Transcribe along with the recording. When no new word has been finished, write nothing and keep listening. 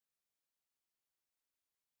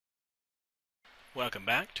Welcome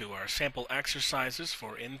back to our sample exercises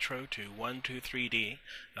for Intro to 123D.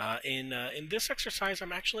 In this exercise,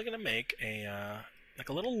 I'm actually going to make like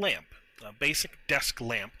a little lamp, a basic desk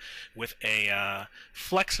lamp with a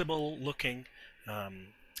flexible-looking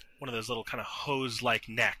one of those little kind of hose-like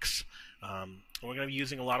necks. And we're going to be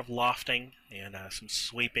using a lot of lofting and some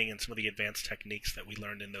sweeping and some of the advanced techniques that we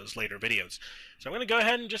learned in those later videos. So I'm going to go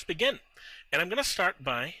ahead and just begin. And I'm going to start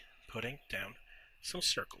by putting down some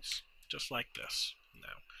circles, just like this.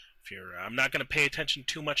 Now, I'm not going to pay attention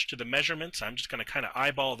too much to the measurements. I'm just going to kind of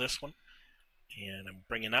eyeball this one, and I'm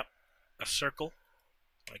bringing up a circle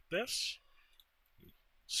like this,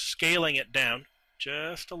 scaling it down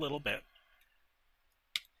just a little bit,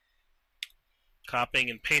 copying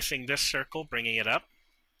and pasting this circle, bringing it up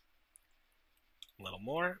a little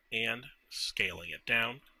more, and scaling it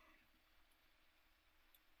down.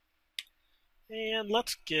 And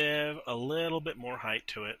let's give a little bit more height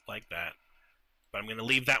to it, like that. But I'm going to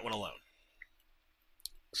leave that one alone.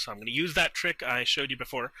 So I'm going to use that trick I showed you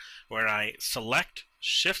before, where I select,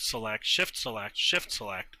 shift select, shift select, shift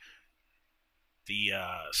select the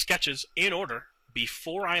sketches in order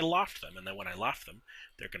before I loft them. And then when I loft them,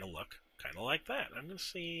 they're going to look kind of like that. I'm going to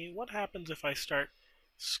see what happens if I start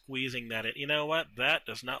squeezing that in. You know what? That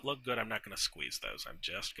does not look good. I'm not going to squeeze those. I'm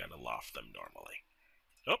just going to loft them normally.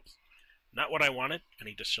 Oops. Not what I wanted. I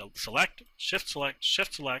need to select, shift select,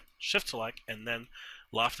 shift select, shift select, and then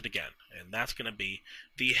loft it again. And that's going to be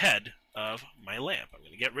the head of my lamp. I'm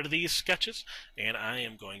going to get rid of these sketches, and I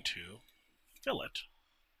am going to fillet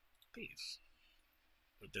these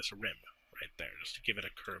with this rim right there, just to give it a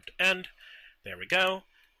curved end. There we go.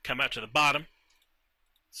 Come out to the bottom.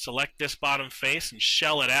 Select this bottom face and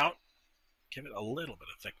shell it out. Give it a little bit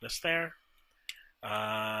of thickness there.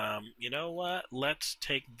 You know what? Let's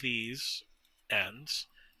take these ends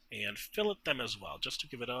and fillet them as well, just to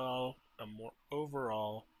give it all a more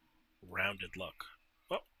overall rounded look.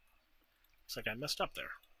 Oh, looks like I messed up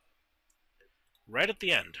there. Right at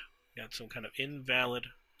the end, got some kind of invalid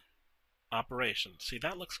operation. See,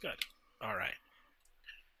 that looks good. All right.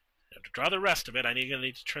 Now, to draw the rest of it, I'm going to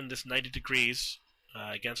need to turn this 90 degrees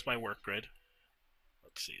against my work grid.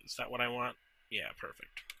 Let's see, is that what I want? Yeah,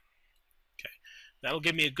 perfect. Okay. That'll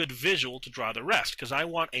give me a good visual to draw the rest, because I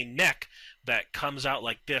want a neck that comes out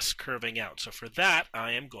like this, curving out. So for that,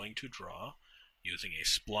 I am going to draw using a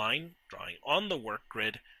spline, drawing on the work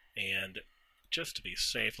grid, and just to be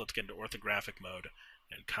safe, let's get into orthographic mode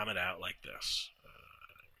and come it out like this.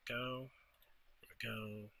 There we go. There we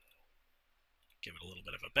go. Give it a little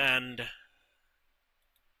bit of a bend.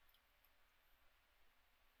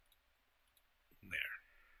 There.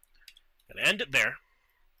 Gonna end it there.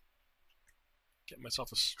 Get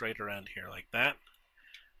myself a straighter end here like that.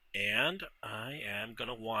 And I am going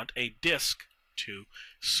to want a disc to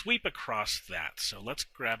sweep across that. So let's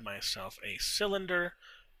grab myself a cylinder,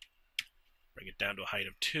 bring it down to a height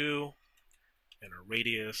of 2, and a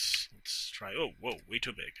radius, let's try, oh, whoa, way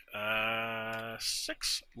too big.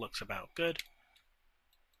 6 looks about good.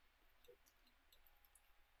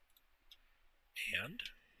 And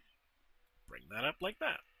bring that up like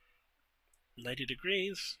that. 90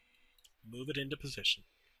 degrees. Move it into position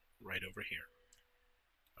right over here.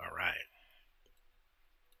 All right.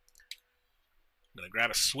 I'm going to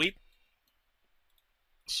grab a sweep.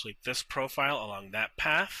 Sweep this profile along that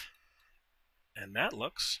path. And that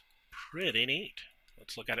looks pretty neat.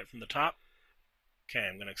 Let's look at it from the top. Okay,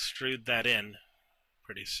 I'm going to extrude that in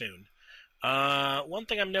pretty soon. One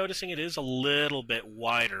thing I'm noticing, it is a little bit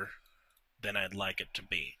wider than I'd like it to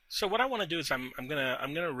be. So what I want to do is I'm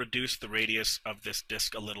gonna reduce the radius of this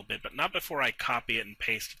disc a little bit, but not before I copy it and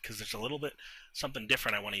paste it, because there's a little bit something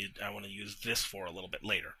different I want to use this for a little bit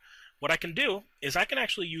later. What I can do is I can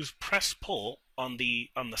actually use press pull on the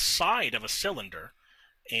side of a cylinder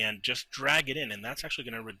and just drag it in, and that's actually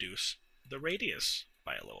going to reduce the radius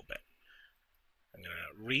by a little bit. I'm going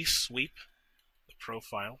to re-sweep the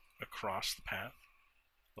profile across the path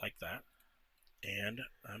like that. And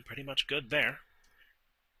I'm pretty much good there.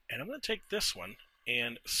 And I'm going to take this one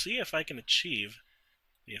and see if I can achieve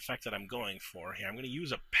the effect that I'm going for here. I'm going to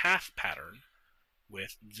use a path pattern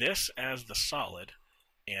with this as the solid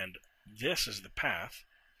and this as the path,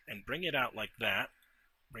 and bring it out like that.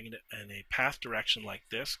 Bring it in a path direction like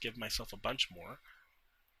this, give myself a bunch more,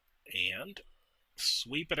 and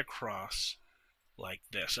sweep it across like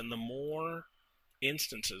this. And the more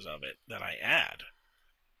instances of it that I add,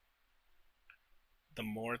 the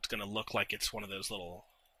more it's going to look like it's one of those little,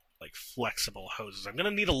 like, flexible hoses. I'm going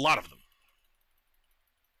to need a lot of them.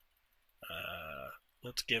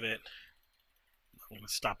 Let's give it... I'm going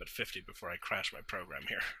to stop at 50 before I crash my program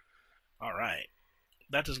here. All right.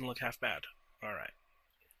 That doesn't look half bad. All right.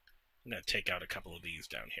 I'm going to take out a couple of these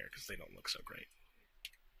down here because they don't look so great.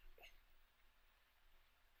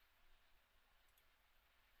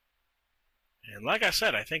 And like I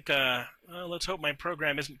said, I think, let's hope my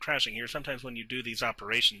program isn't crashing here. Sometimes when you do these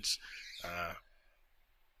operations,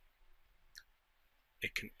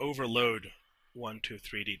 it can overload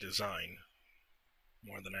 123D design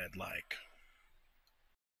more than I'd like.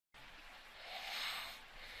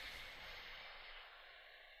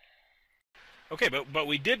 Okay, but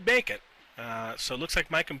we did make it. So it looks like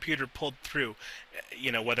my computer pulled through.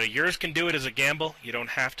 You know, whether yours can do it is a gamble. You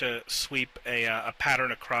don't have to sweep a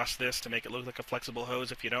pattern across this to make it look like a flexible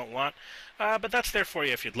hose if you don't want. But that's there for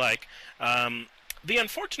you if you'd like. The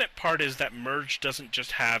unfortunate part is that merge doesn't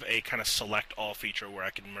just have a kind of select all feature where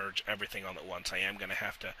I can merge everything all at once. I am going to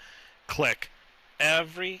have to click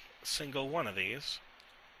every single one of these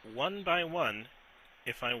one by one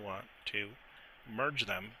if I want to merge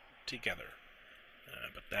them together.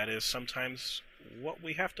 But that is sometimes what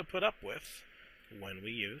we have to put up with when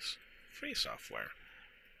we use free software.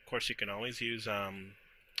 Of course, you can always use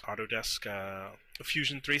Autodesk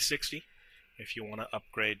Fusion 360 if you want to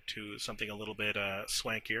upgrade to something a little bit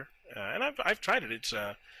swankier. And I've tried it. It's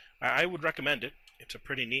I would recommend it. It's a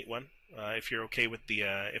pretty neat one if you're okay with the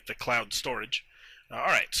if the cloud storage. All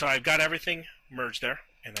right, so I've got everything merged there,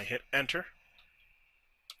 and I hit enter,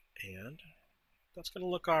 and that's going to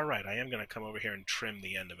look all right. I am going to come over here and trim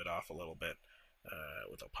the end of it off a little bit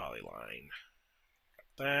with a polyline.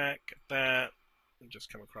 Get that, and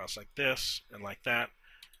just come across like this and like that,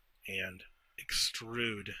 and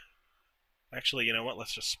extrude. Actually, you know what?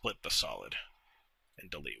 Let's just split the solid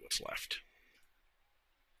and delete what's left.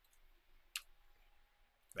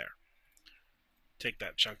 There. Take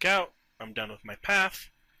that chunk out. I'm done with my path.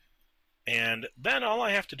 And then all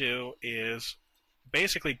I have to do is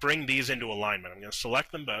basically bring these into alignment. I'm going to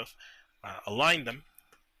select them both, align them,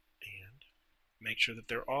 and make sure that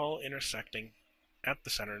they're all intersecting at the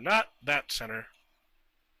center, not that center.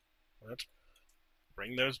 Let's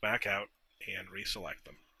bring those back out and reselect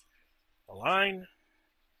them. Align.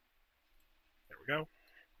 There we go.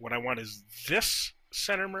 What I want is this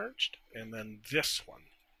center merged, and then this one,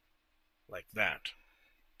 like that.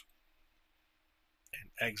 And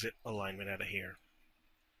exit alignment out of here.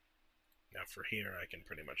 Now for here, I can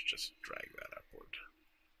pretty much just drag that upward.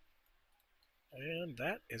 And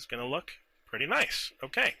that is going to look pretty nice.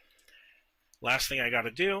 Okay. Last thing I got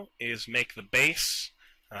to do is make the base,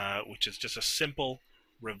 which is just a simple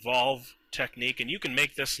revolve technique. And you can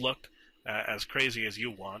make this look as crazy as you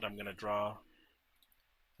want. I'm going to draw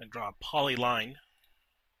a polyline,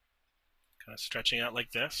 kind of stretching out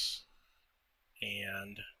like this,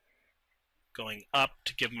 and going up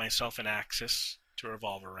to give myself an axis to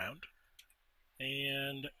revolve around.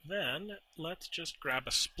 And then let's just grab a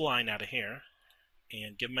spline out of here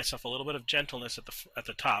and give myself a little bit of gentleness at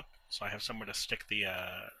the top, so I have somewhere to stick the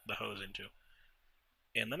hose into.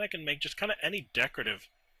 And then I can make just kind of any decorative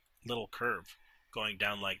little curve going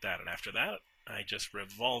down like that. And after that, I just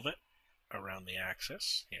revolve it around the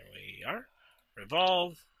axis. Here we are.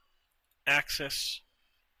 Revolve, axis,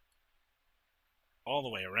 all the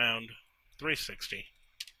way around, 360.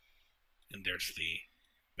 And there's the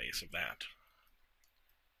base of that.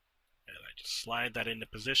 And I just slide that into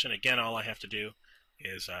position. Again, all I have to do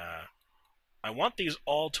is I want these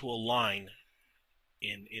all to align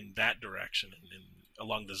in that direction, and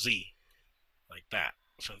along the Z, like that,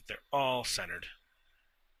 so that they're all centered.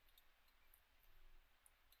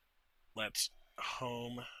 Let's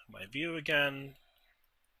home my view again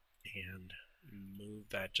and move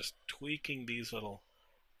that, just tweaking these little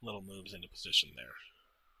moves into position there.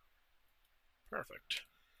 Perfect.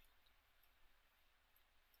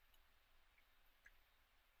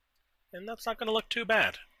 And that's not going to look too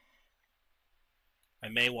bad. I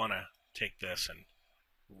may want to take this and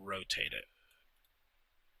rotate it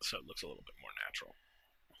so it looks a little bit more natural.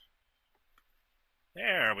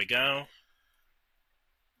 There we go.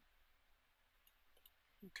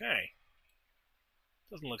 Okay.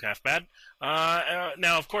 Doesn't look half bad.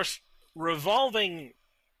 Now, of course, revolving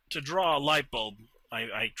to draw a light bulb,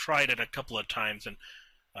 I tried it a couple of times and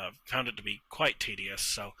found it to be quite tedious,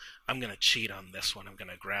 so I'm going to cheat on this one. I'm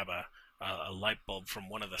going to grab a light bulb from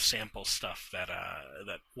one of the sample stuff that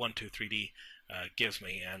 123D gives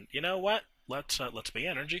me, and you know what? Let's be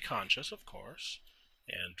energy conscious, of course,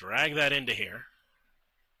 and drag that into here.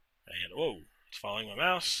 And whoa, it's following my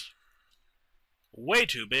mouse. Way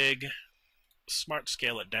too big. Smart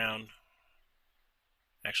scale it down.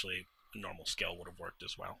 Actually, a normal scale would have worked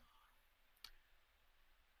as well.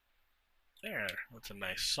 There, that's a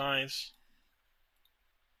nice size.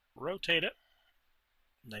 Rotate it.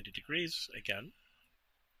 90 degrees again.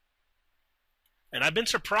 And I've been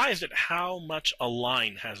surprised at how much a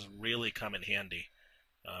line has really come in handy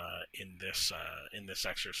in this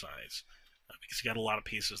exercise, because you got a lot of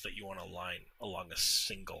pieces that you want to align along a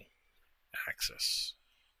single axis.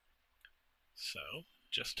 So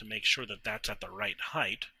just to make sure that that's at the right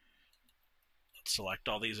height, let's select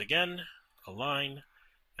all these again, align,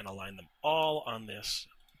 and align them all on this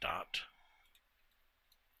dot.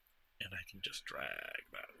 And I can just drag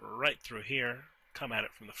that right through here, come at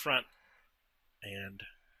it from the front, and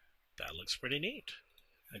that looks pretty neat.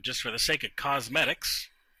 And just for the sake of cosmetics,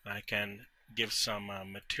 I can give some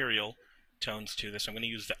material tones to this. I'm going to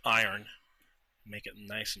use the iron, make it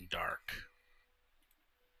nice and dark.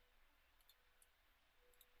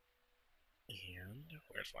 And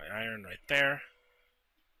where's my iron? Right there.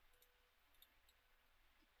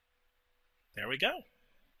 There we go.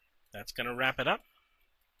 That's going to wrap it up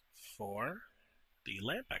for the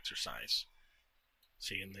lamp exercise.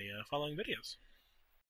 See you in the following videos.